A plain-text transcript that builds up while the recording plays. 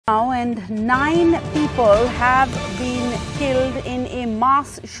And 9 people have been killed in a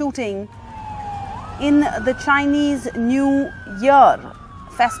mass shooting in the Chinese New Year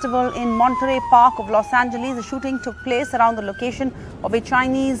festival in Monterey Park of Los Angeles. The shooting took place around the location of a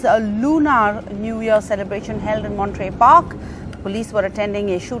Chinese Lunar New Year celebration held in Monterey Park. Police were attending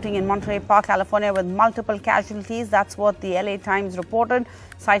a shooting in Monterey Park, California, with multiple casualties. That's what the LA Times reported,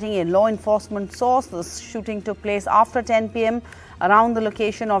 citing a law enforcement source. The shooting took place after 10 p.m. around the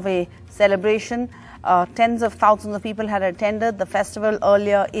location of a celebration. Tens of thousands of people had attended the festival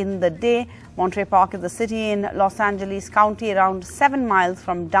earlier in the day. Monterey Park is a city in Los Angeles County, around 7 miles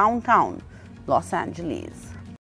from downtown Los Angeles.